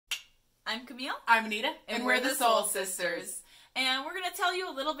I'm Camille. I'm Anita. And we're the Soul Sisters. And we're going to tell you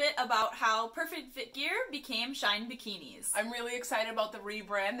a little bit about how Perfect Fit Gear became Shine Bikinis. I'm really excited about the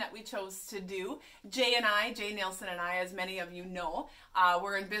rebrand that we chose to do. Jay Nielsen and I, as many of you know,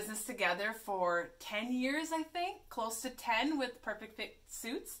 we're in business together for 10 years, I think, close to 10 with Perfect Fit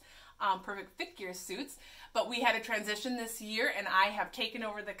suits. Perfect Fit Gear suits, but we had a transition this year and I have taken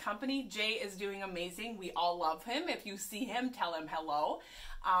over the company. Jay is doing amazing. We all love him. If you see him, tell him hello.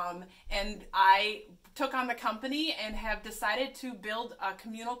 And I took on the company and have decided to build a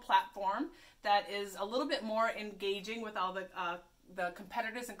communal platform that is a little bit more engaging with all the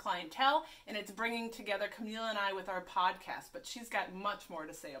competitors and clientele, and it's bringing together Camille and I with our podcast, but she's got much more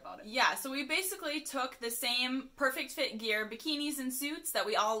to say about it. Yeah, so we basically took the same Perfect Fit Gear bikinis and suits that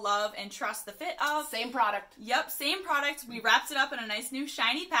we all love and trust the fit of. Same product. Yep, same product. We wrapped it up in a nice new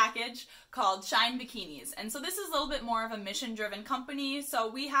shiny package called Shine Bikinis. And so this is a little bit more of a mission-driven company. So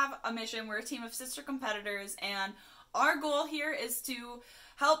we have a mission. We're a team of sister competitors, and our goal here is to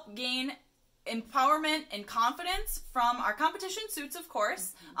help gain empowerment and confidence from our competition suits, of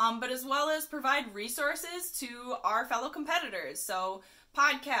course, but as well as provide resources to our fellow competitors. So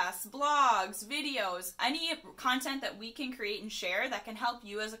podcasts, blogs, videos, any content that we can create and share that can help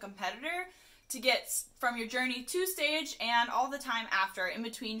you as a competitor to get from your journey to stage and all the time after, in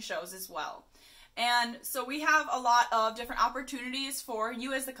between shows as well. And so we have a lot of different opportunities for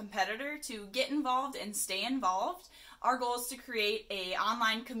you as the competitor to get involved and stay involved. Our goal is to create an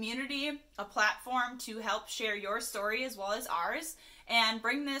online community, a platform to help share your story as well as ours, and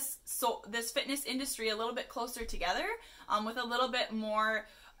bring this fitness industry a little bit closer together with a little bit more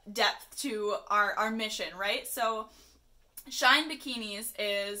depth to our mission, right? So Shine Bikinis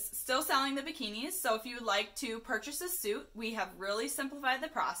is still selling the bikinis, so if you would like to purchase a suit, we have really simplified the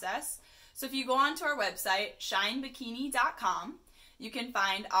process. So if you go onto our website, shinebikini.com, you can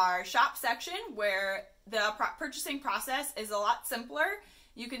find our shop section where the purchasing process is a lot simpler.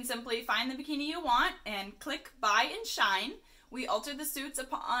 You can simply find the bikini you want and click buy and shine. We alter the suits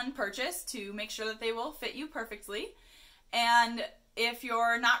upon purchase to make sure that they will fit you perfectly. And if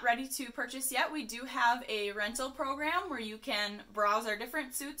you're not ready to purchase yet, we do have a rental program where you can browse our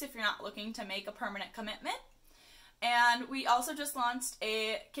different suits if you're not looking to make a permanent commitment. And we also just launched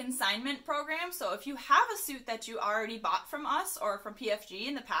a consignment program. So if you have a suit that you already bought from us or from PFG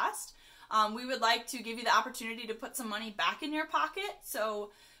in the past, we would like to give you the opportunity to put some money back in your pocket.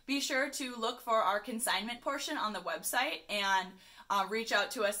 So be sure to look for our consignment portion on the website and reach out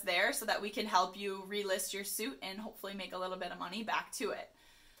to us there so that we can help you relist your suit and hopefully make a little bit of money back to it.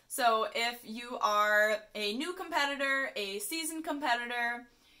 So if you are a new competitor, a seasoned competitor,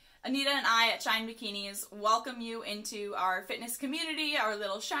 Anita and I at Shine Bikinis welcome you into our fitness community, our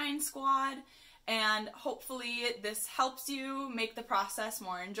little Shine squad, and hopefully this helps you make the process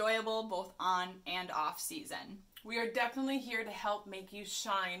more enjoyable both on and off season. We are definitely here to help make you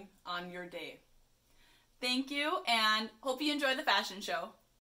shine on your day. Thank you, and hope you enjoy the fashion show.